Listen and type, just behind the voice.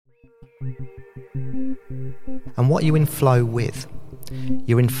And what are you in flow with?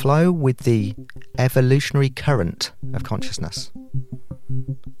 You're in flow with the evolutionary current of consciousness.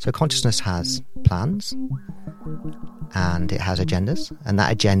 So consciousness has plans and it has agendas, and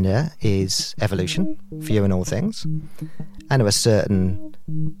that agenda is evolution for you in all things. And there are certain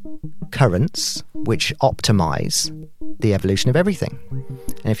currents which optimize the evolution of everything.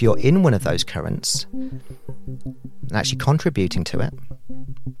 And if you're in one of those currents and actually contributing to it,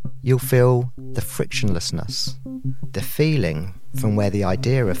 you'll feel the frictionlessness, the feeling from where the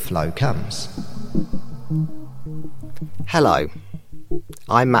idea of flow comes. Hello,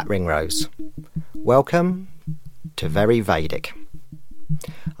 I'm Matt Ringrose. Welcome to Very Vedic.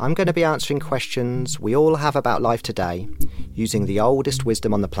 I'm going to be answering questions we all have about life today using the oldest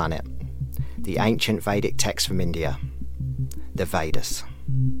wisdom on the planet, the ancient Vedic text from India, the Vedas.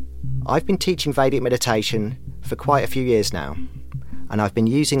 I've been teaching Vedic meditation for quite a few years now, and I've been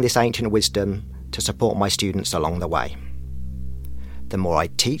using this ancient wisdom to support my students along the way. The more I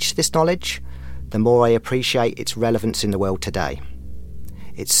teach this knowledge, the more I appreciate its relevance in the world today.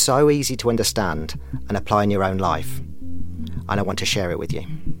 It's so easy to understand and apply in your own life, and I want to share it with you.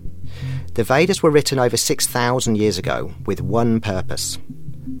 The Vedas were written over 6,000 years ago with one purpose: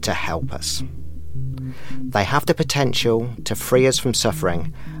 to help us. They have the potential to free us from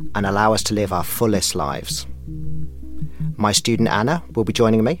suffering and allow us to live our fullest lives. My student Anna will be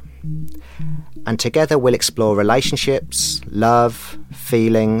joining me, and together we'll explore relationships, love,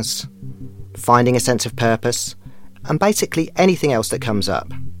 feelings, finding a sense of purpose, and basically anything else that comes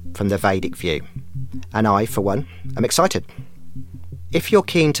up from the Vedic view. And I, for one, am excited. If you're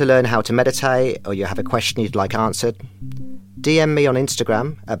keen to learn how to meditate, or you have a question you'd like answered, DM me on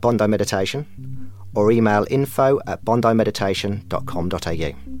Instagram at Bondi Meditation, or email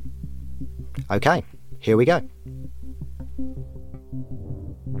info@bondimeditation.com.au. Okay, here we go.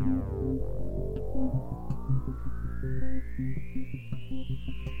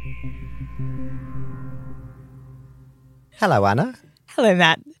 Hello, Anna. Hello,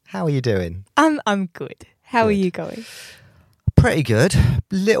 Matt. How are you doing? I'm good. How are you going? Pretty good. A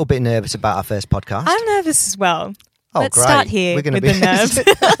little bit nervous about our first podcast. I'm nervous as well. Oh, Let's great. start here with the nerves.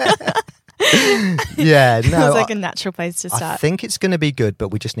 Yeah, no. It's like a natural place to start. I think it's going to be good, but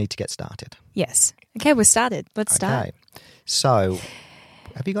we just need to get started. Yes. Okay, we're started. Let's start. Okay. So,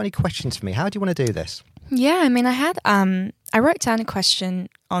 have you got any questions for me? How do you want to do this? Yeah, I mean, I wrote down a question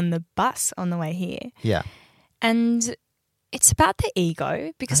on the bus on the way here. Yeah. And it's about the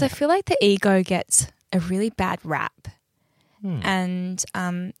ego, because I feel like the ego gets a really bad rap. And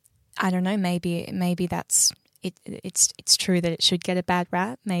I don't know, maybe that's it. It's true that it should get a bad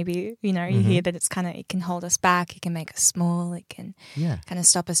rap. Maybe, you hear that it can hold us back, it can make us small, it can kind of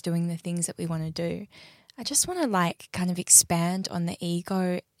stop us doing the things that we want to do. I just want to kind of expand on the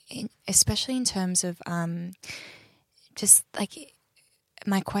ego, especially in terms of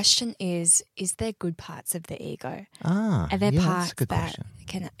my question is there good parts of the ego? Are there parts that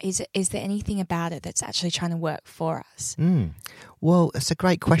is there anything about it that's actually trying to work for us? Well, it's a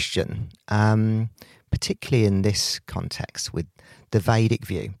great question, particularly in this context with the Vedic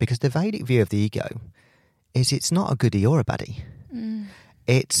view, because the Vedic view of the ego is it's not a goodie or a baddie.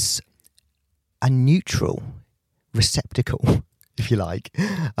 It's a neutral receptacle, if you like,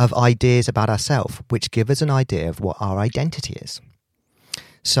 of ideas about ourselves, which give us an idea of what our identity is.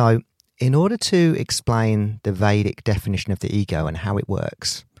 So, in order to explain the Vedic definition of the ego and how it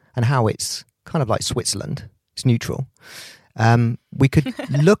works, and how it's kind of like Switzerland, it's neutral, we could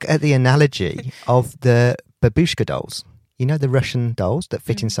look at the analogy of the babushka dolls. You know, the Russian dolls that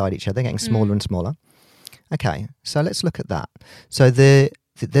fit inside each other, getting smaller and smaller. Okay, so let's look at that. So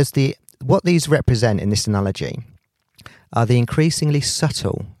what these represent in this analogy are the increasingly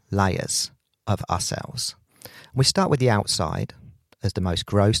subtle layers of ourselves. We start with the outside as the most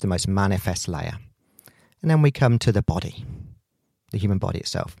gross, the most manifest layer. And then we come to the body, the human body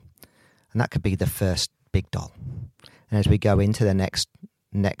itself. And that could be the first big doll. And as we go into the next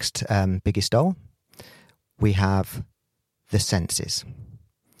biggest doll, we have the senses.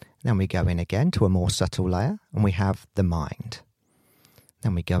 Then we go in again to a more subtle layer, and we have the mind.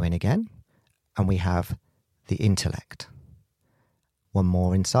 Then we go in again, and we have the intellect. One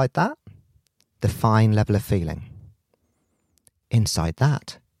more inside that, the fine level of feeling. Inside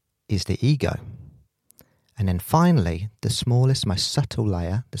that is the ego. And then finally, the smallest, most subtle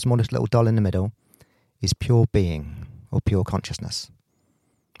layer, the smallest little doll in the middle, is pure being or pure consciousness.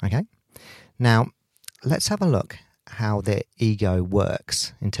 Okay? Now, let's have a look how the ego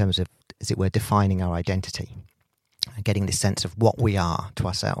works in terms of, as it were, defining our identity and getting this sense of what we are to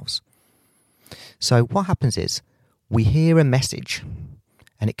ourselves. So what happens is we hear a message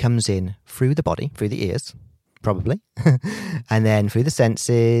And it comes in through the body, through the ears, probably, and then through the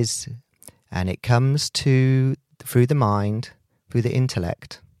senses, and it comes through the mind, through the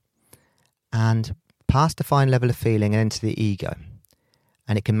intellect, and past the fine level of feeling and into the ego.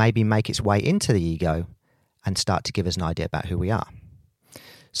 And it can maybe make its way into the ego and start to give us an idea about who we are.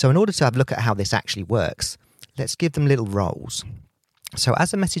 So in order to have a look at how this actually works, let's give them little roles. So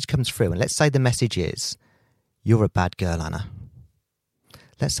as a message comes through, and let's say the message is, you're a bad girl, Anna.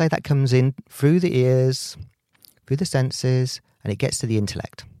 Let's say that comes in through the ears, through the senses, and it gets to the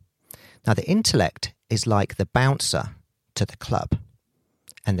intellect. Now, the intellect is like the bouncer to the club,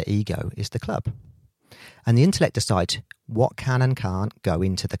 and the ego is the club. And the intellect decides what can and can't go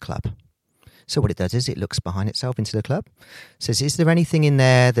into the club. So what it does is it looks behind itself into the club, says, is there anything in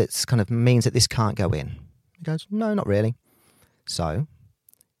there that's kind of means that this can't go in? It goes, no, not really. So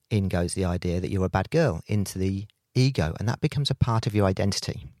in goes the idea that you're a bad girl into the ego, and that becomes a part of your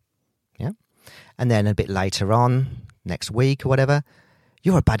identity. Yeah. And then a bit later on, next week or whatever,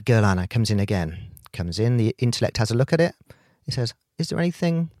 you're a bad girl, Anna, comes in again. Comes in, the intellect has a look at it. It says, is there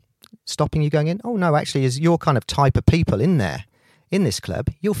anything stopping you going in? Oh, no, actually, is your kind of type of people in there, in this club,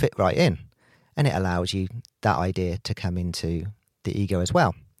 you'll fit right in. And it allows you that idea to come into the ego as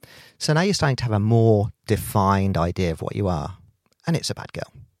well. So now you're starting to have a more defined idea of what you are. And it's a bad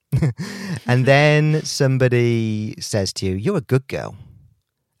girl. And then somebody says to you, you're a good girl,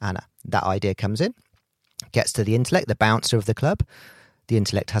 Anna. That idea comes in, gets to the intellect, the bouncer of the club. The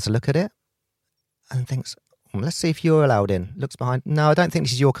intellect has a look at it and thinks, well, let's see if you're allowed in. Looks behind. No, I don't think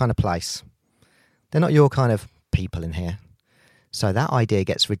this is your kind of place. They're not your kind of people in here. So that idea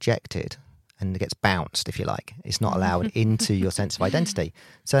gets rejected and gets bounced, if you like. It's not allowed into your sense of identity.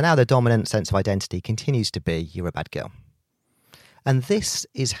 So now the dominant sense of identity continues to be, you're a bad girl. And this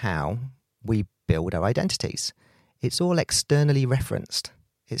is how we build our identities. It's all externally referenced.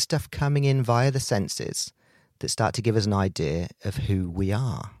 It's stuff coming in via the senses that start to give us an idea of who we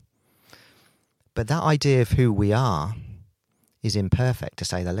are. But that idea of who we are is imperfect, to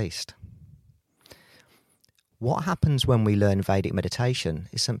say the least. What happens when we learn Vedic meditation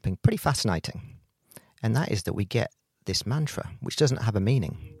is something pretty fascinating. And that is that we get this mantra, which doesn't have a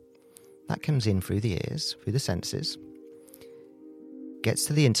meaning. That comes in through the ears, through the senses, gets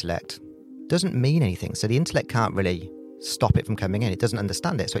to the intellect, doesn't mean anything. So the intellect can't really stop it from coming in. It doesn't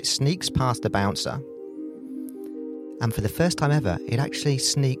understand it. So it sneaks past the bouncer. And for the first time ever, it actually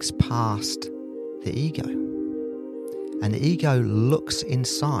sneaks past the ego. And the ego looks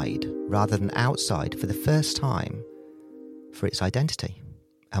inside rather than outside for the first time for its identity.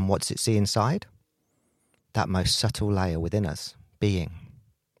 And what does it see inside? That most subtle layer within us, being.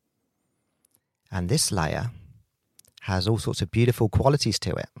 And this layer has all sorts of beautiful qualities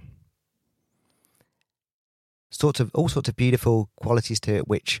to it. All sorts of beautiful qualities to it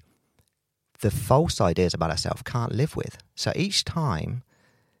which the false ideas about ourselves can't live with. So each time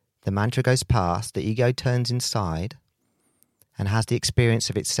the mantra goes past, the ego turns inside and has the experience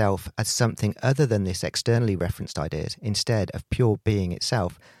of itself as something other than this externally referenced ideas, instead of pure being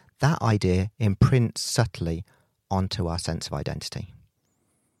itself, that idea imprints subtly onto our sense of identity.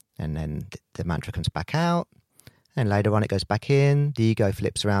 And then the mantra comes back out, and later on it goes back in, the ego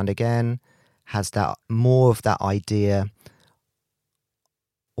flips around again, has that more of that idea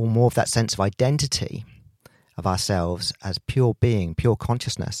or more of that sense of identity of ourselves as pure being, pure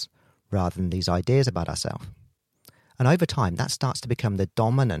consciousness, rather than these ideas about ourselves. And over time, that starts to become the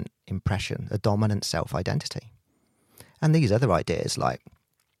dominant impression, the dominant self-identity. And these other ideas like,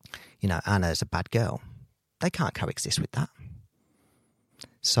 Anna's a bad girl, they can't coexist with that.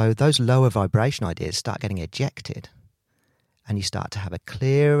 So those lower vibration ideas start getting ejected, and you start to have a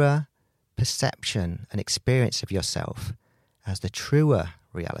clearer perception and experience of yourself as the truer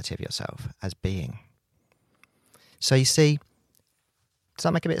reality of yourself, as being. So you see, does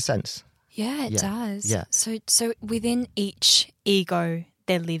that make a bit of sense? Yeah, it does. Yeah. So within each ego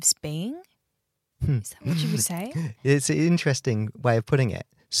there lives being? Is that what you would say? It's an interesting way of putting it.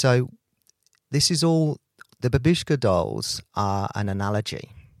 So this is all, the babushka dolls are an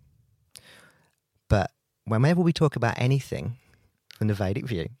analogy. But whenever we talk about anything from the Vedic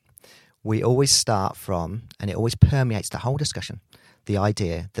view, we always start from, and it always permeates the whole discussion, the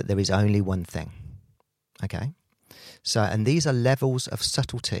idea that there is only one thing. Okay? So, and these are levels of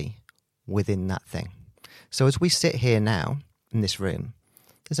subtlety within that thing. So as we sit here now in this room,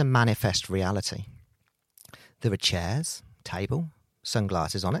 there's a manifest reality. There are chairs, table,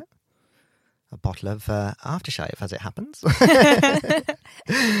 sunglasses on it, a bottle of aftershave as it happens.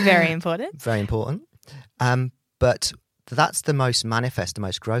 Very important. Very important. But that's the most manifest, the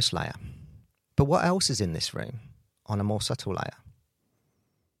most gross layer. But what else is in this room on a more subtle layer?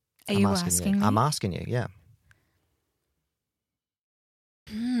 Are you asking me? I'm asking you, yeah.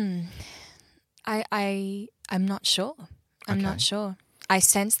 I'm not sure. I'm Okay. not sure. I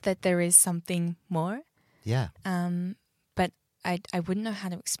sense that there is something more. Yeah. But I wouldn't know how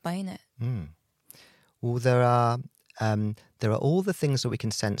to explain it. Well, there are all the things that we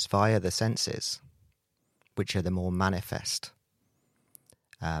can sense via the senses, which are the more manifest,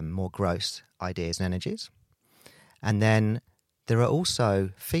 more gross ideas and energies. And then there are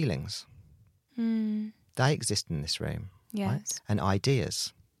also feelings. They exist in this room. Yes. Right? And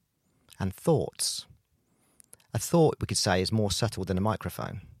ideas and thoughts. A thought, we could say, is more subtle than a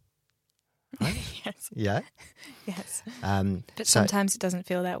microphone. Right? Yes. Yeah? Yes. But sometimes it doesn't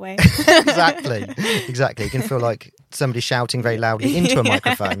feel that way. Exactly. It can feel like somebody shouting very loudly into a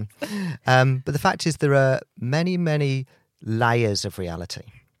microphone. But the fact is there are many, many layers of reality.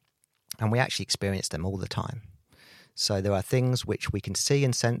 And we actually experience them all the time. So there are things which we can see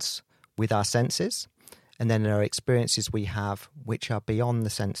and sense with our senses. And then there are experiences we have which are beyond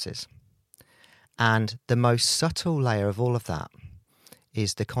the senses. And the most subtle layer of all of that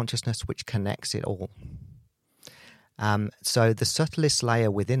is the consciousness which connects it all. So the subtlest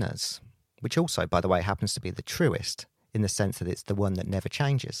layer within us, which also, by the way, happens to be the truest in the sense that it's the one that never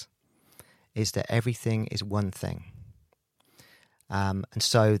changes, is that everything is one thing. And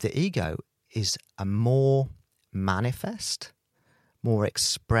so the ego is a more manifest, more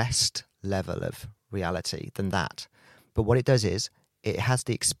expressed level of reality than that. But what it does is it has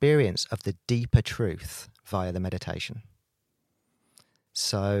the experience of the deeper truth via the meditation.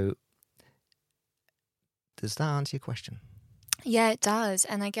 So does that answer your question? Yeah, it does.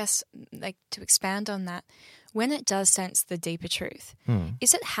 And I guess, like, to expand on that, when it does sense the deeper truth,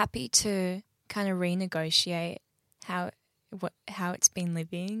 is it happy to kind of renegotiate how it's been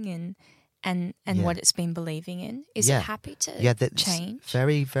living and what it's been believing in? Is it happy to change?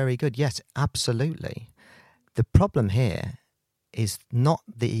 Very, very good. Yes, absolutely. The problem here is not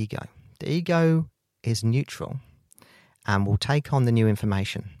the ego. The ego is neutral and will take on the new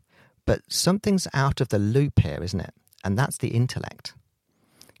information. But something's out of the loop here, isn't it? And that's the intellect.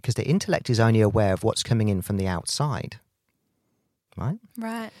 Because the intellect is only aware of what's coming in from the outside. Right?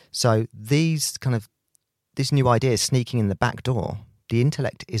 Right. So this new idea is sneaking in the back door. The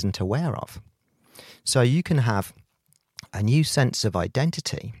intellect isn't aware of. So you can have a new sense of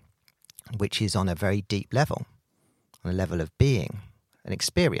identity, which is on a very deep level, on a level of being, an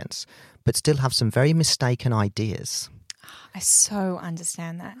experience, but still have some very mistaken ideas. I so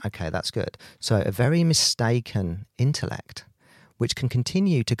understand that. Okay, that's good. So a very mistaken intellect, which can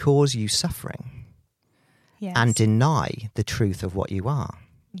continue to cause you suffering and deny the truth of what you are.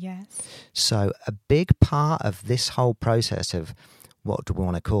 Yes. So a big part of this whole process of, what do we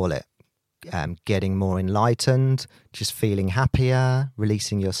want to call it? Getting more enlightened, just feeling happier,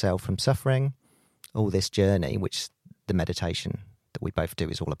 releasing yourself from suffering, all this journey, which the meditation that we both do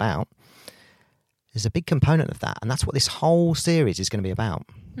is all about, there's a big component of that. And that's what this whole series is going to be about,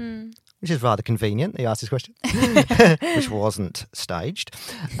 which is rather convenient that you asked this question, which wasn't staged,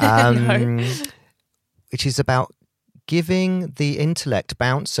 No. which is about giving the intellect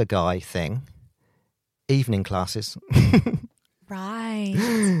bouncer guy thing evening classes.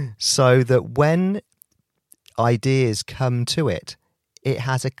 Right. So that when ideas come to it, it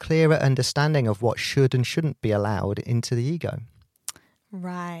has a clearer understanding of what should and shouldn't be allowed into the ego.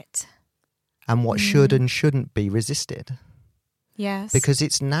 Right. And what should and shouldn't be resisted. Yes. Because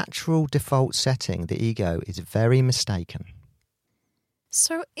its natural default setting, the ego, is very mistaken.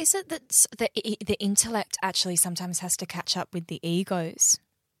 So is it that the intellect actually sometimes has to catch up with the ego's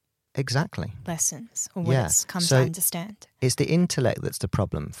Exactly. lessons, or what it's come to understand? It's the intellect that's the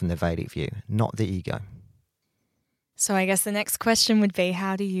problem from the Vedic view, not the ego. So I guess the next question would be,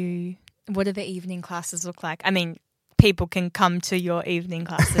 what do the evening classes look like? I mean, people can come to your evening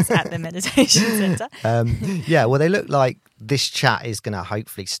classes at the meditation centre. Well, they look like this chat is going to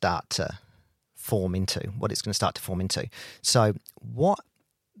hopefully start to form into, what it's going to start to form into. So what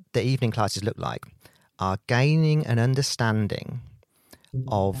the evening classes look like are gaining an understanding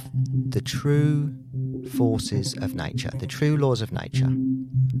of the true forces of nature, the true laws of nature,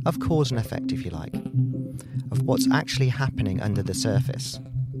 of cause and effect, if you like, of what's actually happening under the surface,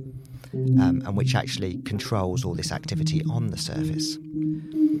 and which actually controls all this activity on the surface.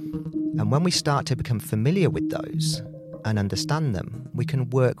 And when we start to become familiar with those and understand them, we can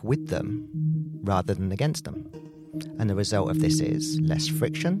work with them rather than against them. And the result of this is less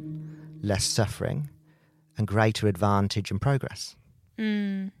friction, less suffering, and greater advantage and progress.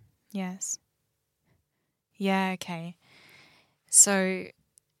 Yes. Yeah, okay. So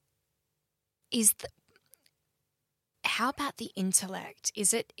how about the intellect?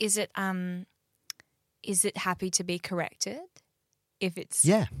 Is it happy to be corrected if it's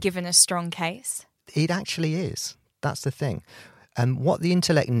given a strong case? It actually is. That's the thing. What the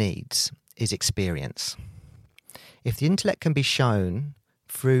intellect needs is experience. If the intellect can be shown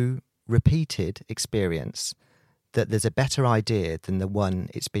through repeated experience that there's a better idea than the one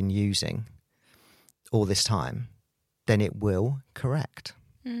it's been using all this time, then it will correct.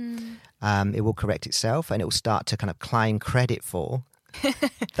 It will correct itself, and it will start to kind of claim credit for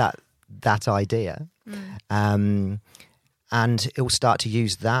that idea. And it will start to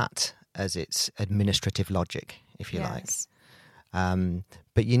use that as its administrative logic, if you like.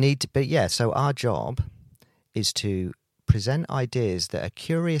 So our job is to present ideas that are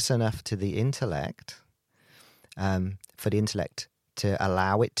curious enough to the intellect, for the intellect to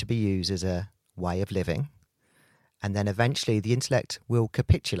allow it to be used as a way of living. And then eventually the intellect will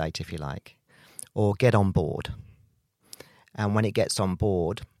capitulate, if you like, or get on board. And when it gets on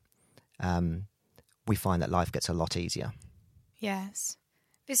board, we find that life gets a lot easier. Yes.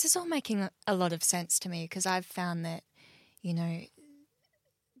 This is all making a lot of sense to me, because I've found that, you know,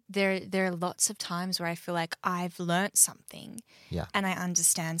 there are lots of times where I feel like I've learnt something and I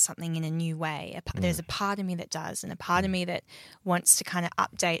understand something in a new way. There's a part of me that does, and a part of me that wants to kind of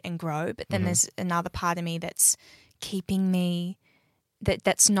update and grow, but then there's another part of me that's keeping me,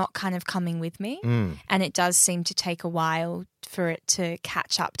 that's not kind of coming with me. And it does seem to take a while for it to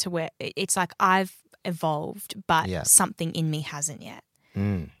catch up to where it's like I've evolved, but something in me hasn't yet.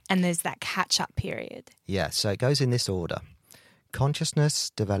 And there's that catch-up period. Yeah, so it goes in this order. Consciousness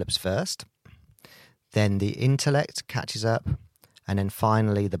develops first, then the intellect catches up, and then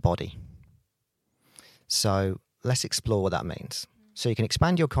finally the body. So let's explore what that means. So you can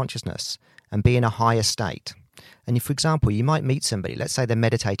expand your consciousness and be in a higher state. And if, for example, you might meet somebody, let's say they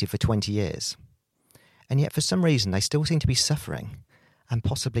meditated for 20 years, and yet for some reason they still seem to be suffering and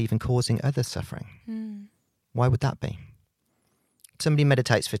possibly even causing others suffering. Why would that be? Somebody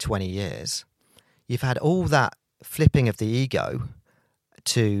meditates for 20 years, you've had all that flipping of the ego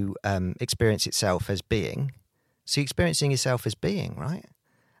to experience itself as being. So you're experiencing yourself as being, right?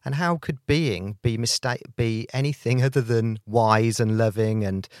 And how could being be anything other than wise and loving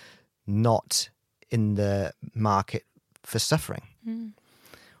and not in the market for suffering?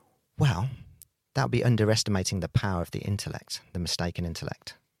 Well, that would be underestimating the power of the intellect, the mistaken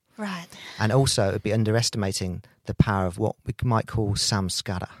intellect. Right. And also it would be underestimating the power of what we might call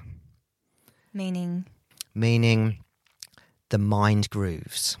samskara. Meaning the mind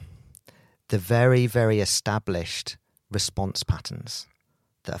grooves, the very, very established response patterns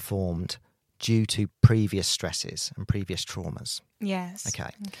that are formed due to previous stresses and previous traumas. Yes.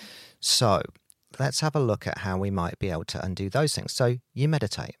 Okay. So let's have a look at how we might be able to undo those things. So you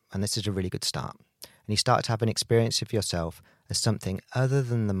meditate, and this is a really good start. And you start to have an experience of yourself as something other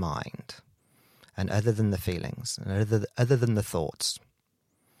than the mind and other than the feelings and other than the thoughts.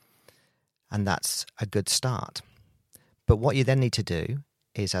 And that's a good start. But what you then need to do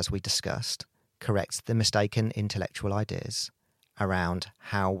is, as we discussed, correct the mistaken intellectual ideas around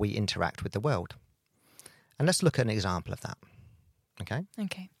how we interact with the world. And let's look at an example of that.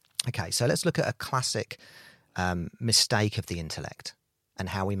 Okay, so let's look at a classic mistake of the intellect and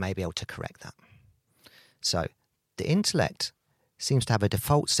how we may be able to correct that. So the intellect seems to have a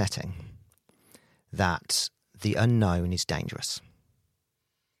default setting that the unknown is dangerous.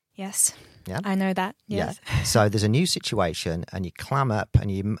 Yes. Yeah, I know that. Yes. Yeah. So there's a new situation and you clam up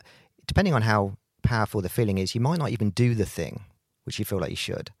and you, depending on how powerful the feeling is, you might not even do the thing which you feel like you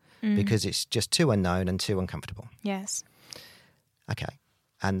should because it's just too unknown and too uncomfortable. Yes. Okay.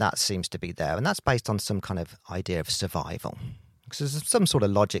 And that seems to be there. And that's based on some kind of idea of survival. Because there's some sort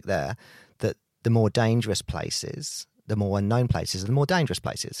of logic there that the more dangerous places, the more unknown places are the more dangerous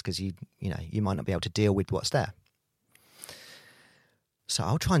places because you might not be able to deal with what's there. So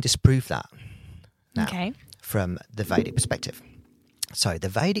I'll try and disprove that now from the Vedic perspective. So the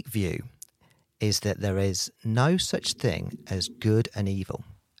Vedic view is that there is no such thing as good and evil,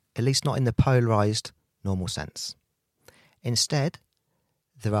 at least not in the polarized normal sense. Instead,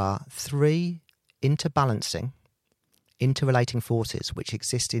 there are three interbalancing, interrelating forces which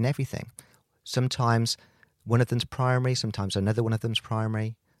exist in everything. Sometimes one of them's primary, sometimes another one of them's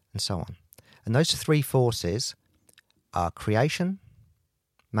primary, and so on. And those three forces are creation,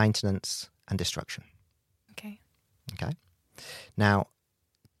 maintenance, and destruction. Okay. Now,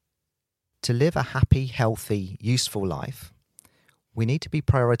 to live a happy, healthy, useful life, we need to be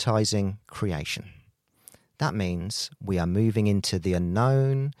prioritizing creation. That means we are moving into the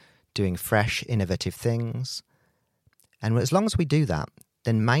unknown, doing fresh, innovative things. And as long as we do that,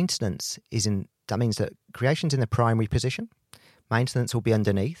 then maintenance is in That means that creation's in the primary position, maintenance will be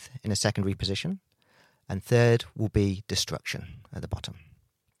underneath in a secondary position, and third will be destruction at the bottom.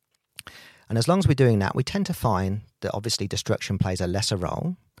 And as long as we're doing that, we tend to find that obviously destruction plays a lesser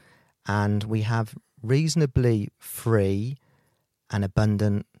role, and we have reasonably free and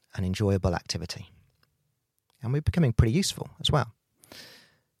abundant and enjoyable activity. And we're becoming pretty useful as well.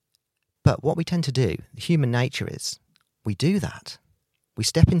 But what we tend to do, human nature is, we do that. We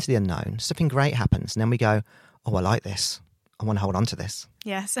step into the unknown, something great happens, and then we go, oh, I like this. I want to hold on to this.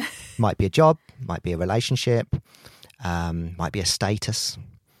 Yes. Might be a job, might be a relationship, might be a status.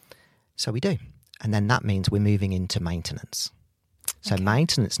 So we do. And then that means we're moving into maintenance. So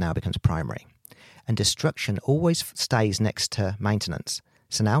maintenance now becomes primary. And destruction always stays next to maintenance.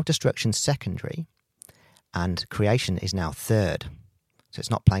 So now destruction's secondary and creation is now third. So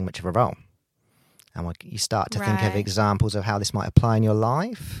it's not playing much of a role. And you start to think of examples of how this might apply in your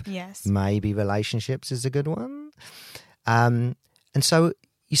life. Yes. Maybe relationships is a good one. And so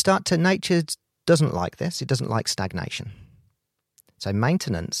you start to, nature doesn't like this. It doesn't like stagnation. So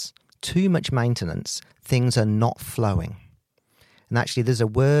maintenance, too much maintenance, things are not flowing. And actually there's a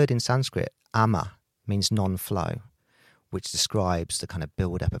word in Sanskrit, ama, means non-flow, which describes the kind of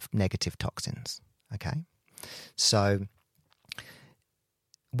build-up of negative toxins. Okay? So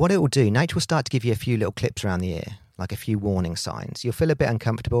what it will do, nature will start to give you a few little clips around the ear, like a few warning signs. You'll feel a bit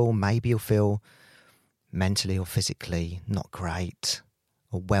uncomfortable. Maybe you'll feel mentally or physically not great,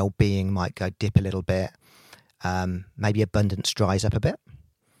 or well-being might go dip a little bit. Maybe abundance dries up a bit.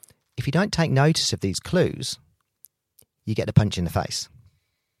 If you don't take notice of these clues, you get the punch in the face.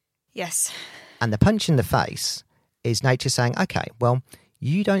 Yes. And the punch in the face is nature saying, okay, well,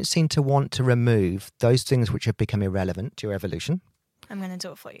 you don't seem to want to remove those things which have become irrelevant to your evolution. I'm going to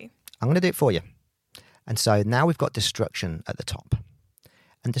do it for you. I'm going to do it for you. And so now we've got destruction at the top.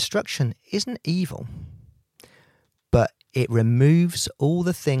 And destruction isn't evil, but it removes all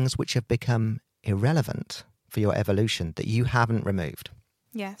the things which have become irrelevant for your evolution that you haven't removed.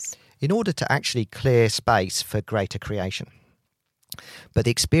 Yes. In order to actually clear space for greater creation. But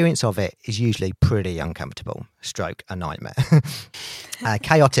the experience of it is usually pretty uncomfortable, stroke a nightmare,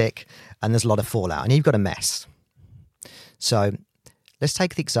 chaotic, and there's a lot of fallout, and you've got a mess. So let's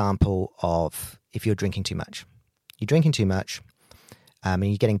take the example of if you're drinking too much. You're drinking too much, and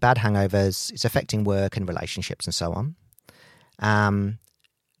you're getting bad hangovers, it's affecting work and relationships and so on.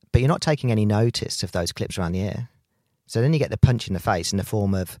 But you're not taking any notice of those clips around the ear. So then you get the punch in the face in the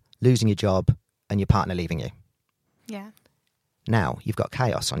form of losing your job and your partner leaving you. Yeah. Now, you've got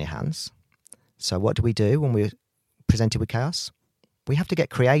chaos on your hands. So what do we do when we're presented with chaos? We have to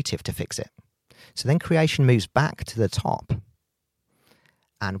get creative to fix it. So then creation moves back to the top.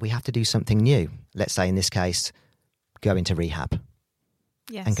 And we have to do something new. Let's say in this case, go into rehab.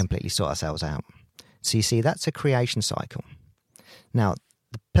 Yes. And completely sort ourselves out. So you see, that's a creation cycle. Now,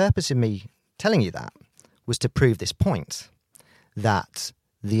 the purpose of me telling you that was to prove this point, that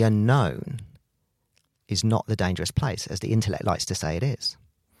the unknown is not the dangerous place, as the intellect likes to say it is.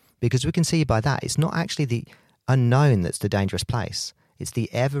 Because we can see by that, it's not actually the unknown that's the dangerous place. It's the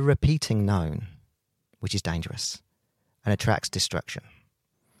ever-repeating known, which is dangerous and attracts destruction.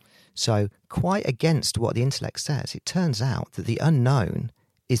 So quite against what the intellect says, it turns out that the unknown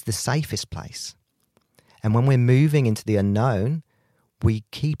is the safest place. And when we're moving into the unknown, we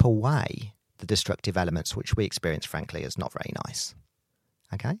keep away the destructive elements, which we experience, frankly, as not very nice.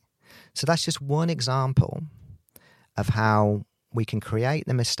 Okay? So that's just one example of how we can correct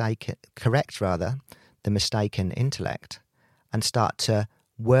the mistaken intellect and start to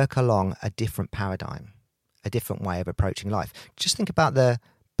work along a different paradigm, a different way of approaching life. Just think about the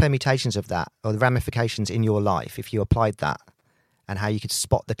permutations of that, or the ramifications in your life if you applied that, and how you could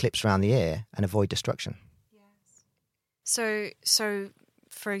spot the clips around the ear and avoid destruction. Yes. So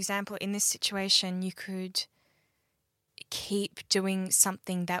for example, in this situation, you could keep doing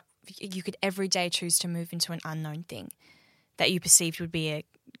something that you could every day choose to move into an unknown thing that you perceived would be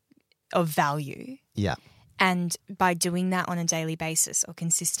of value. Yeah. And by doing that on a daily basis or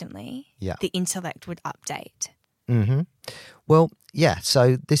consistently, the intellect would update. Mm-hmm. Well, yeah,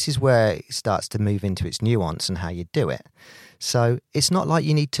 so this is where it starts to move into its nuance and how you do it. So it's not like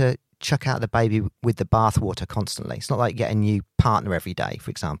you need to chuck out the baby with the bathwater constantly. It's not like you get a new partner every day,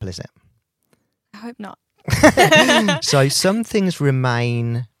 for example, is it? I hope not. So some things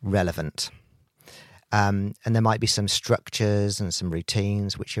remain relevant. And there might be some structures and some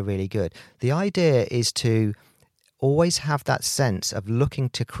routines which are really good. The idea is to always have that sense of looking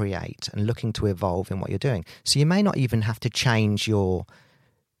to create and looking to evolve in what you're doing. So you may not even have to change your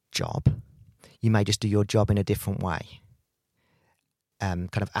job. You may just do your job in a different way.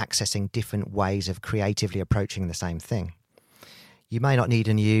 kind of accessing different ways of creatively approaching the same thing. You may not need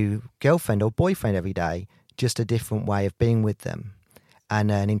a new girlfriend or boyfriend every day, just a different way of being with them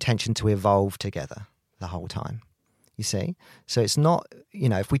and an intention to evolve together the whole time. You see? So it's not,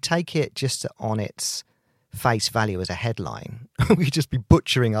 if we take it just on its face value as a headline, we'd just be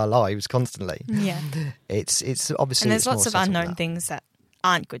butchering our lives constantly. Yeah. It's obviously... And there's lots of unknown that. things that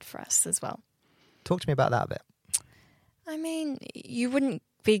aren't good for us as well. Talk to me about that a bit. I mean, you wouldn't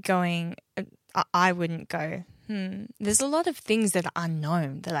be going... I wouldn't go, there's a lot of things that are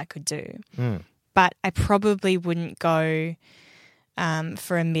unknown that I could do. But I probably wouldn't go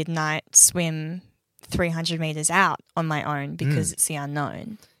for a midnight swim 300 meters out on my own because it's the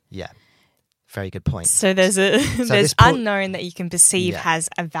unknown. Yeah. Very good point. So there's unknown that you can perceive has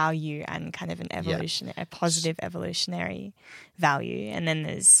a value and kind of an evolution, a positive evolutionary value. And then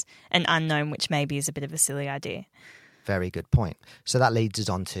there's an unknown, which maybe is a bit of a silly idea. Very good point. So that leads us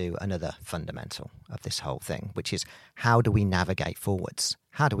on to another fundamental of this whole thing, which is how do we navigate forwards?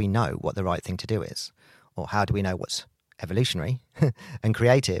 How do we know what the right thing to do is? Or how do we know what's evolutionary and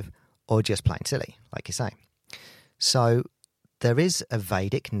creative or just plain silly, like you say? So there is a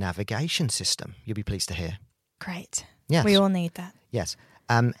Vedic navigation system, you'll be pleased to hear. Great. Yes. We all need that. Yes.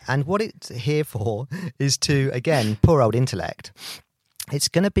 And what it's here for is to, again, poor old intellect, it's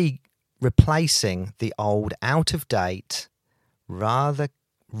going to be replacing the old, out-of-date, rather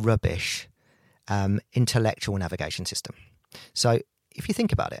rubbish intellectual navigation system. So if you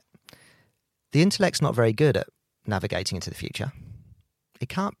think about it, the intellect's not very good at navigating into the future. It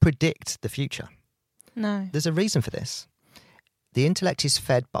can't predict the future. No. There's a reason for this. The intellect is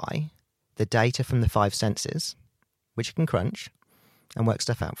fed by the data from the five senses, which it can crunch and work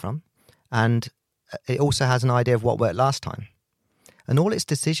stuff out from. And it also has an idea of what worked last time. And all its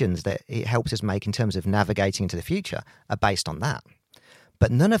decisions that it helps us make in terms of navigating into the future are based on that.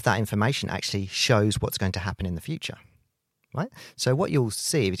 But none of that information actually shows what's going to happen in the future, right? So what you'll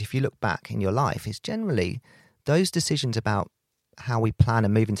see if you look back in your life is generally those decisions about how we plan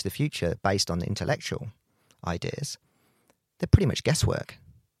and move into the future based on the intellectual ideas, they're pretty much guesswork.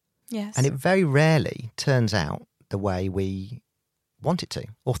 Yes. And it very rarely turns out the way we want it to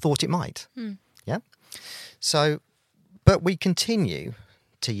or thought it might. Yeah? So... But we continue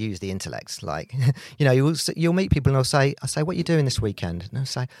to use the intellect. Like, you'll meet people and I'll say, what are you doing this weekend? And they'll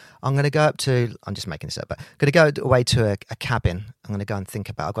say, I'm going to go up to, I'm just making this up, but I'm going to go away to a cabin. I'm going to go and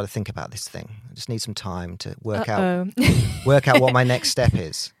I've got to think about this thing. I just need some time to work out what my next step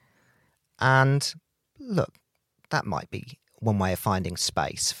is. And look, that might be one way of finding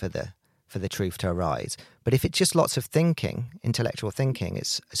space for the truth to arise. But if it's just lots of thinking, intellectual thinking,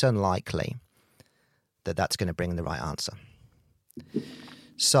 it's unlikely that's going to bring the right answer.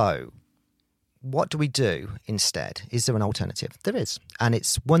 So, what do we do instead? Is there an alternative? There is. And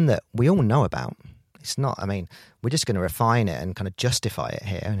it's one that we all know about. It's not, we're just going to refine it and kind of justify it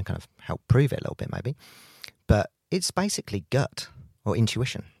here and kind of help prove it a little bit maybe. But it's basically gut or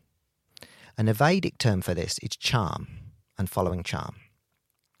intuition. And a Vedic term for this is charm and following charm.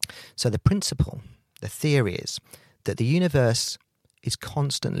 So the principle, the theory is that the universe is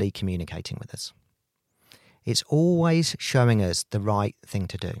constantly communicating with us. It's always showing us the right thing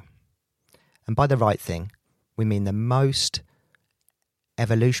to do. And by the right thing, we mean the most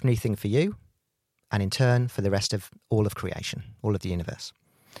evolutionary thing for you, and in turn for the rest of all of creation, all of the universe.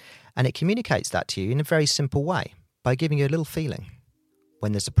 And it communicates that to you in a very simple way, by giving you a little feeling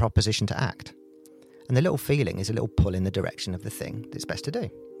when there's a proposition to act. And the little feeling is a little pull in the direction of the thing that's best to do.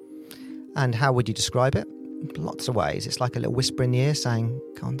 And how would you describe it? Lots of ways. It's like a little whisper in the ear saying,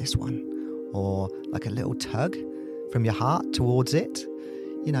 go on this one. Or like a little tug from your heart towards it.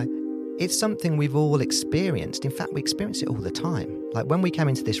 It's something we've all experienced. In fact, we experience it all the time. Like when we came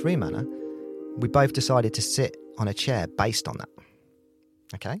into this room, Anna, we both decided to sit on a chair based on that.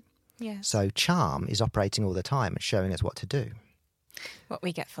 Okay? Yes. So charm is operating all the time and showing us what to do. What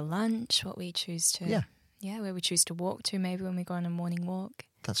we get for lunch, what we choose to... Yeah, where we choose to walk to, maybe when we go on a morning walk.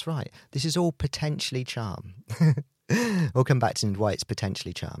 That's right. This is all potentially charm. We'll come back to why it's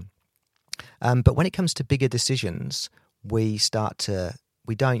potentially charm. But when it comes to bigger decisions, we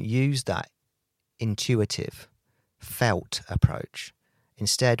don't use that intuitive, felt approach.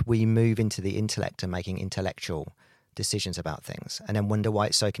 Instead, we move into the intellect and making intellectual decisions about things and then wonder why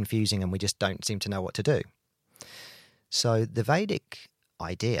it's so confusing and we just don't seem to know what to do. So the Vedic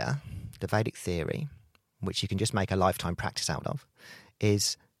idea, the Vedic theory, which you can just make a lifetime practice out of,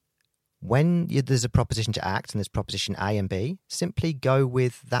 is when there's a proposition to act and there's proposition A and B, simply go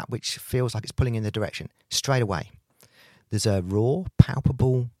with that which feels like it's pulling in the direction straight away. There's a raw,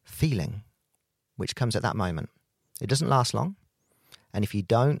 palpable feeling which comes at that moment. It doesn't last long, And if you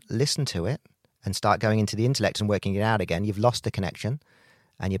don't listen to it and start going into the intellect and working it out again, you've lost the connection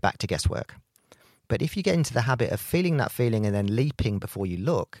and you're back to guesswork. But if you get into the habit of feeling that feeling and then leaping before you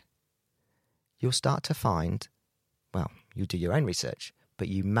look, you'll start to find, well, you'll do your own research, but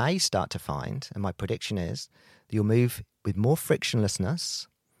you may start to find, and my prediction is, that you'll move with more frictionlessness.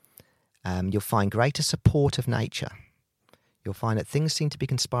 You'll find greater support of nature. You'll find that things seem to be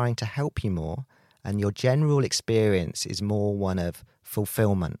conspiring to help you more, and your general experience is more one of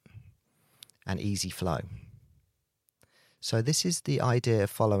fulfillment and easy flow. So this is the idea of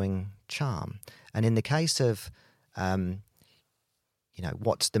following charm. And in the case of,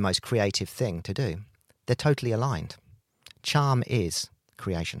 what's the most creative thing to do, they're totally aligned. Charm is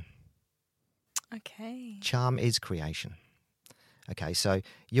creation. Okay. Charm is creation. Okay, so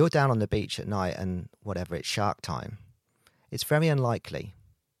you're down on the beach at night and whatever, it's shark time. It's very unlikely,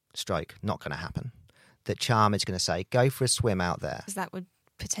 not going to happen, that charm is going to say, go for a swim out there. Because that would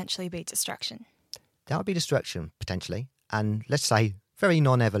potentially be distraction. That would be distraction, potentially. And let's say, very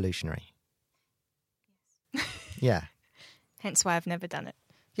non-evolutionary. Yeah. Hence why I've never done it.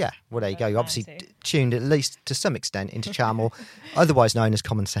 Yeah, well, there you go. You're obviously tuned at least to some extent into charm, or otherwise known as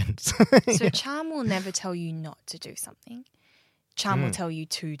common sense. So charm will never tell you not to do something. Charm will tell you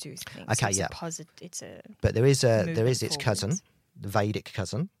to do things. Okay, so but there is its forwards. cousin, the Vedic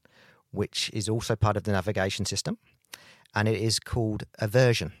cousin, which is also part of the navigation system, and it is called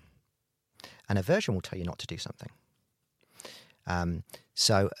aversion. And aversion will tell you not to do something.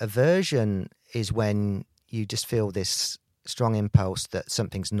 So aversion is when you just feel this strong impulse that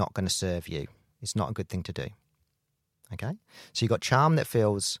something's not going to serve you. It's not a good thing to do. Okay? So you've got charm that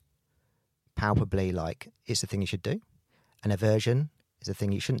feels palpably like it's the thing you should do, and aversion is the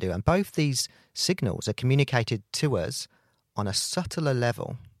thing you shouldn't do. And both these signals are communicated to us on a subtler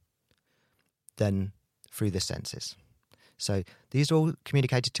level than through the senses. So these are all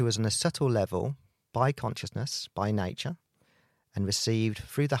communicated to us on a subtle level by consciousness, by nature, and received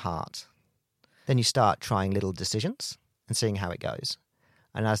through the heart. Then you start trying little decisions and seeing how it goes.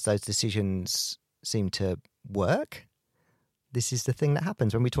 And as those decisions seem to work, this is the thing that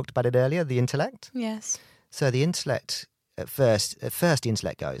happens. When we talked about it earlier, the intellect. Yes. So the intellect, at first the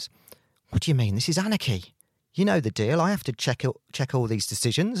intellect goes, what do you mean? This is anarchy. You know the deal. I have to check all these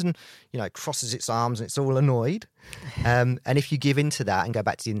decisions, and it crosses its arms and it's all annoyed. And if you give into that and go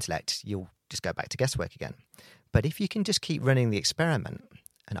back to the intellect, you'll just go back to guesswork again. But if you can just keep running the experiment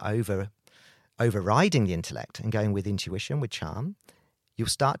and overriding the intellect and going with intuition, with charm, you'll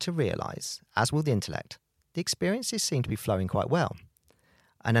start to realise, as will the intellect, the experiences seem to be flowing quite well.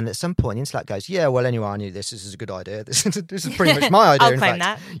 And then at some point, the intellect goes, yeah, well, anyway, I knew this is a good idea. This is pretty much my idea, I'll in claim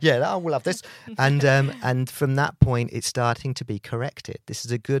fact. that. Yeah, we'll have this. And from that point, it's starting to be corrected. This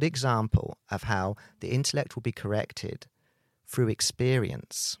is a good example of how the intellect will be corrected through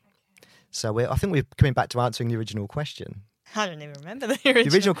experience. So I think we're coming back to answering the original question. I don't even remember the original.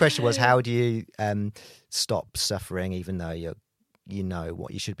 The original question was, how do you stop suffering even though you know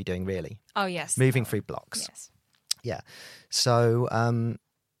what you should be doing, really? Oh, yes. Moving through blocks. Yes. Yeah. So,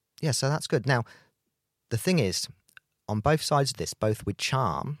 so that's good. Now, the thing is, on both sides of this, both with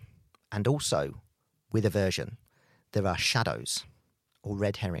charm and also with aversion, there are shadows or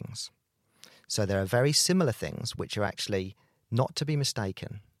red herrings. So there are very similar things which are actually not to be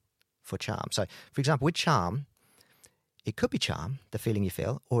mistaken for charm. So, for example, with charm, it could be charm, the feeling you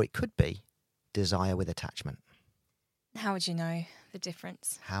feel, or it could be desire with attachment. How would you know the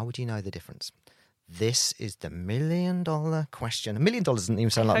difference? How would you know the difference? This is the $1 million question. $1 million doesn't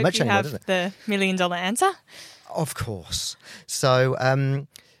even sound like much anymore, does it? The $1 million answer? Of course. So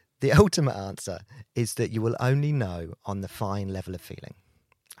the ultimate answer is that you will only know on the fine level of feeling.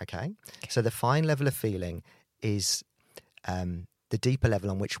 Okay? So the fine level of feeling is the deeper level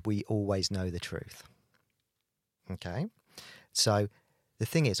on which we always know the truth. Okay? So the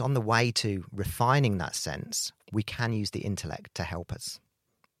thing is, on the way to refining that sense, we can use the intellect to help us.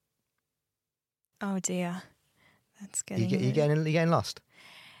 Oh dear, that's good. You're getting lost.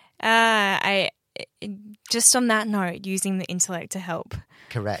 I just on that note, using the intellect to help.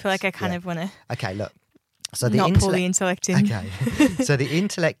 Correct. I feel like I kind of want to. Okay, look. So pull the intellect in. Okay. So the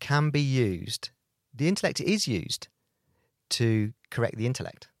intellect can be used. The intellect is used to correct the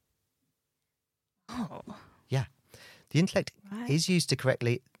intellect. Oh. Yeah. The intellect is used to correct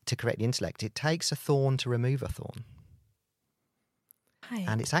the intellect. It takes a thorn to remove a thorn. Right.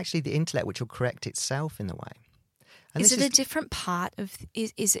 And it's actually the intellect which will correct itself in the way. And is it a different part of?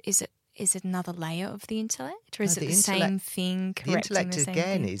 Is it another layer of the intellect, or is it the same thing? The intellect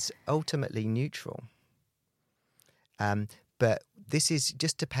again is ultimately neutral. But this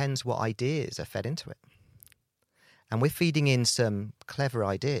just depends what ideas are fed into it. And we're feeding in some clever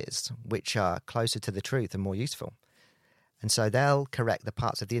ideas which are closer to the truth and more useful. And so they'll correct the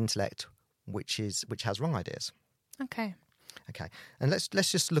parts of the intellect which has wrong ideas. Okay. Okay. And let's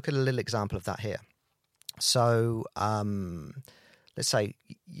just look at a little example of that here. So let's say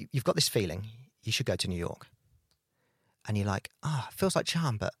you've got this feeling you should go to New York. And you're like, it feels like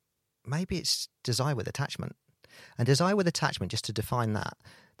charm, but maybe it's desire with attachment. And desire with attachment, just to define that,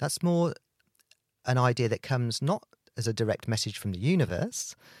 that's more an idea that comes not as a direct message from the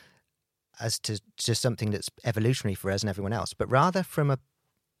universe as to just something that's evolutionary for us and everyone else, but rather from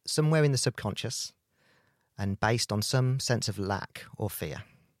somewhere in the subconscious and based on some sense of lack or fear.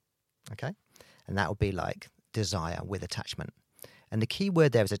 Okay? And that would be like desire with attachment. And the key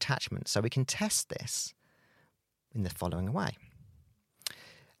word there is attachment. So we can test this in the following way.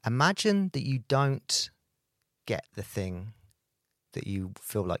 Imagine that you don't get the thing that you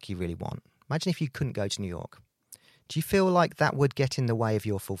feel like you really want. Imagine if you couldn't go to New York. Do you feel like that would get in the way of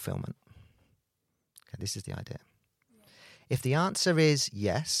your fulfillment? Okay, this is the idea. Yeah. If the answer is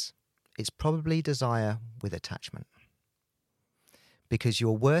yes, it's probably desire with attachment. Because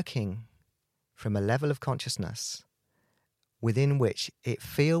you're working from a level of consciousness within which it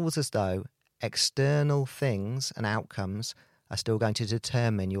feels as though external things and outcomes are still going to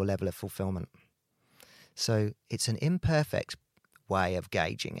determine your level of fulfillment. So it's an imperfect way of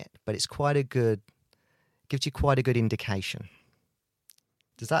gauging it, but it's gives you quite a good indication.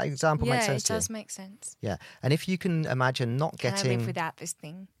 Does that example make sense to you? Yeah, it does make sense. Yeah. And if you can imagine not Can getting... I live without this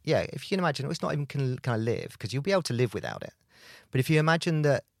thing? Yeah, if you can imagine, it's not even kind of live, because you'll be able to live without it. But if you imagine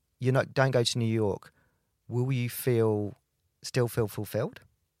that don't go to New York, will you still feel fulfilled?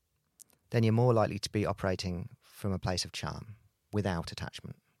 Then you're more likely to be operating from a place of charm without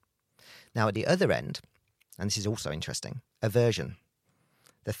attachment. Now, at the other end, and this is also interesting, aversion,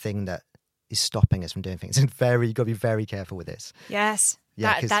 the thing that is stopping us from doing things. And you've got to be very careful with this. Yes,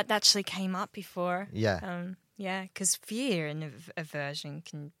 yeah, that actually came up before. Yeah. Because fear and aversion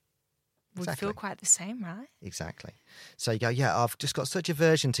would feel quite the same, right? Exactly. So you go, I've just got such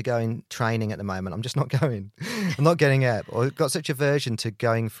aversion to going training at the moment. I'm just not going. I'm not getting up. Or I've got such aversion to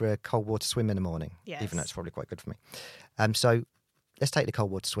going for a cold water swim in the morning, even though it's probably quite good for me. So let's take the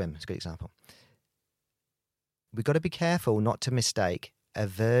cold water swim. It's a good example. We've got to be careful not to mistake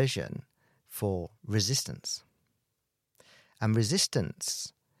aversion for resistance. And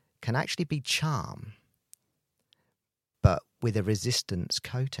resistance can actually be charm, but with a resistance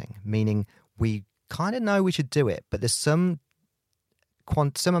coating, meaning we kind of know we should do it, but there's some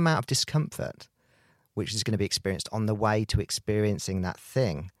amount of discomfort which is going to be experienced on the way to experiencing that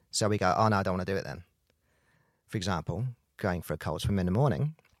thing. So we go, no, I don't want to do it then. For example, going for a cold swim in the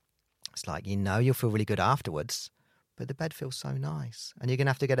morning, it's like, you'll feel really good afterwards, but the bed feels so nice, and you're going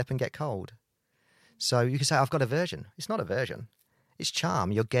to have to get up and get cold. So you can say, I've got aversion. It's not aversion. It's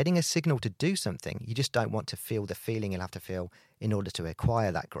charm. You're getting a signal to do something. You just don't want to feel the feeling you'll have to feel in order to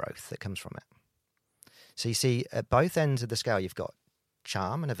acquire that growth that comes from it. So you see, at both ends of the scale, you've got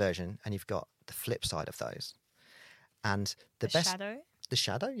charm and aversion, and you've got the flip side of those. And the shadow? The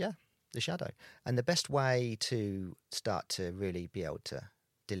shadow, yeah, the shadow. And the best way to start to really be able to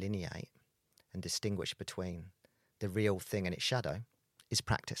delineate and distinguish between the real thing and its shadow is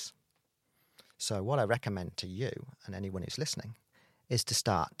practice. So what I recommend to you and anyone who's listening is to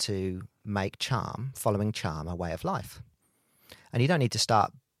start to make following charm, a way of life. And you don't need to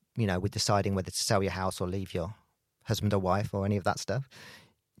start, with deciding whether to sell your house or leave your husband or wife or any of that stuff.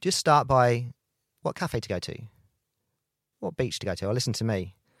 Just start by what cafe to go to, what beach to go to. Or listen to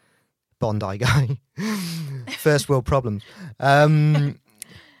me, Bondi guy, first world problems, and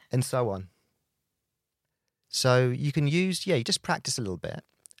so on. So you can you just practice a little bit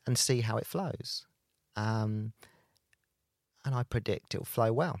and see how it flows. And I predict it'll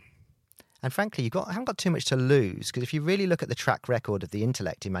flow well. And frankly, haven't got too much to lose, because if you really look at the track record of the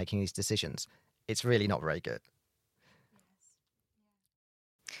intellect in making these decisions, it's really not very good.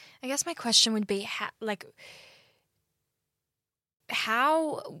 I guess my question would be,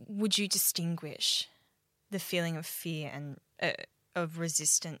 how would you distinguish the feeling of fear and of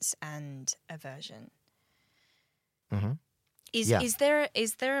resistance and aversion? Mm-hmm. Is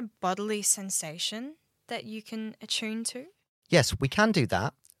there a bodily sensation that you can attune to? Yes, we can do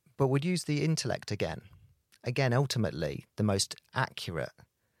that, but we'd use the intellect again. Again, ultimately, the most accurate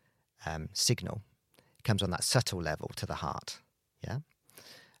signal comes on that subtle level to the heart. Yeah.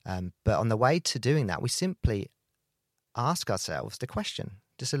 But on the way to doing that, we simply ask ourselves the question,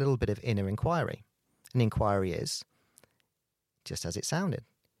 just a little bit of inner inquiry. An inquiry is, just as it sounded,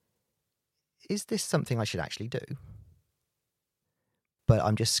 is this something I should actually do? But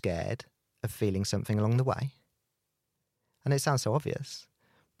I'm just scared of feeling something along the way. And it sounds so obvious,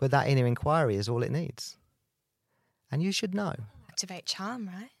 but that inner inquiry is all it needs. And you should know. Activate charm,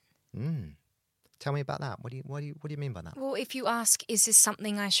 right? Tell me about that. What do you mean by that? Well, if you ask, is this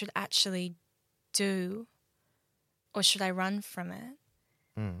something I should actually do, or should I run from it?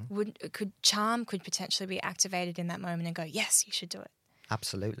 Charm could potentially be activated in that moment and go, yes, you should do it.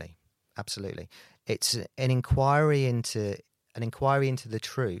 Absolutely. It's an inquiry into the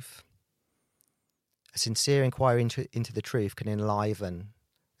truth. A sincere inquiry into the truth can enliven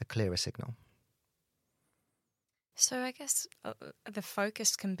a clearer signal. So I guess the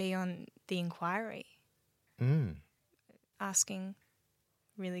focus can be on the inquiry. Asking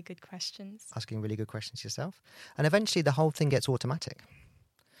really good questions. Asking really good questions yourself. And eventually the whole thing gets automatic.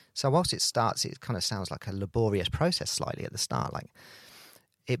 So whilst it kind of sounds like a laborious process slightly at the start. Like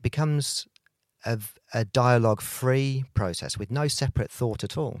it becomes a dialogue-free process with no separate thought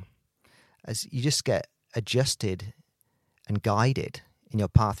at all. As you just get adjusted and guided in your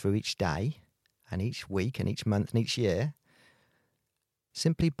path through each day and each week and each month and each year,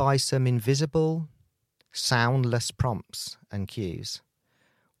 simply by some invisible, soundless prompts and cues,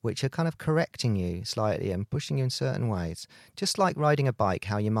 which are kind of correcting you slightly and pushing you in certain ways. Just like riding a bike,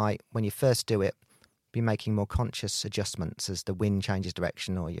 how you might, when you first do it, be making more conscious adjustments as the wind changes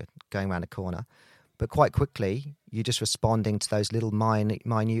direction or you're going around a corner. But quite quickly, you're just responding to those little minute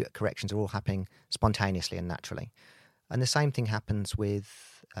corrections are all happening spontaneously and naturally. And the same thing happens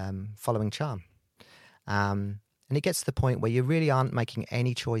with following charm. And it gets to the point where you really aren't making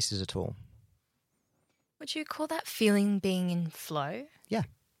any choices at all. Would you call that feeling being in flow? Yeah,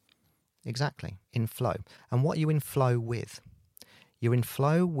 exactly. In flow. And what are you in flow with? You're in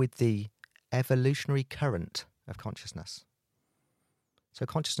flow with the evolutionary current of consciousness. So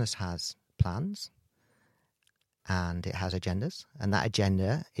consciousness has plans and it has agendas, and that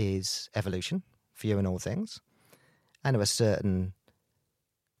agenda is evolution for you in all things. And there are certain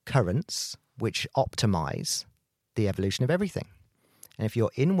currents which optimize the evolution of everything. And if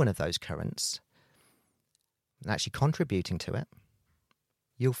you're in one of those currents and actually contributing to it,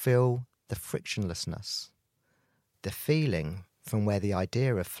 you'll feel the frictionlessness, the feeling from where the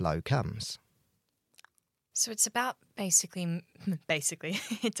idea of flow comes. So it's about basically,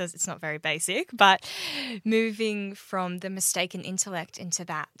 it's not very basic, but moving from the mistaken intellect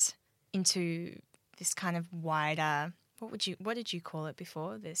into this kind of wider, what did you call it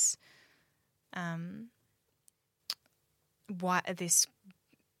before? This, this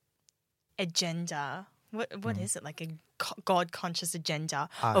agenda. What is it, like a God conscious agenda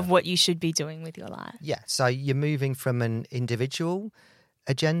of what you should be doing with your life? Yeah, so you're moving from an individual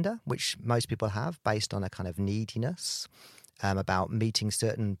agenda, which most people have based on a kind of neediness about meeting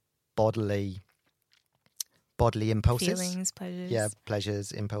certain bodily impulses. Feelings, pleasures. Yeah,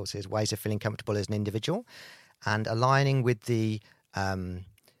 pleasures, impulses, ways of feeling comfortable as an individual, and aligning with the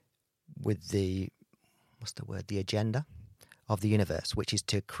the agenda of the universe, which is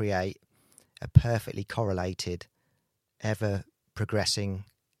to create a perfectly correlated, ever-progressing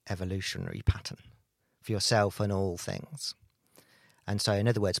evolutionary pattern for yourself and all things. And so, in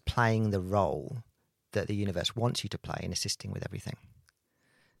other words, playing the role that the universe wants you to play in assisting with everything.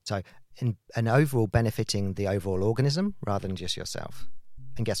 So, an overall benefiting the overall organism rather than just yourself.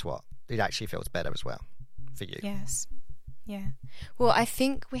 And guess what? It actually feels better as well for you. Yes. Yeah. Well, I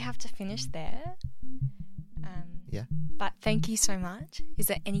think we have to finish there. Yeah. But thank you so much. Is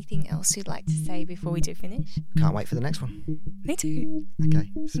there anything else you'd like to say before we do finish? Can't wait for the next one. Me too. Okay.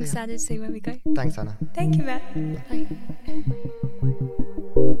 I'm excited to see where we go. Thanks, Anna. Thank you, Matt. Bye.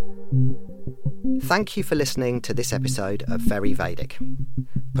 Thank you for listening to this episode of Very Vedic.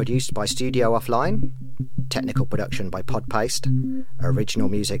 Produced by Studio Offline, technical production by Podpaste, original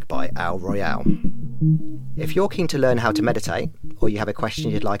music by Al Royale. If you're keen to learn how to meditate, or you have a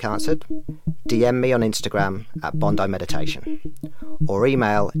question you'd like answered, DM me on Instagram at Bondi Meditation, or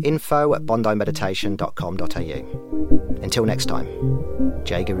email info@bondimeditation.com.au. Until next time,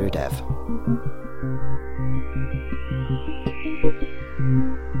 Jai Guru Dev.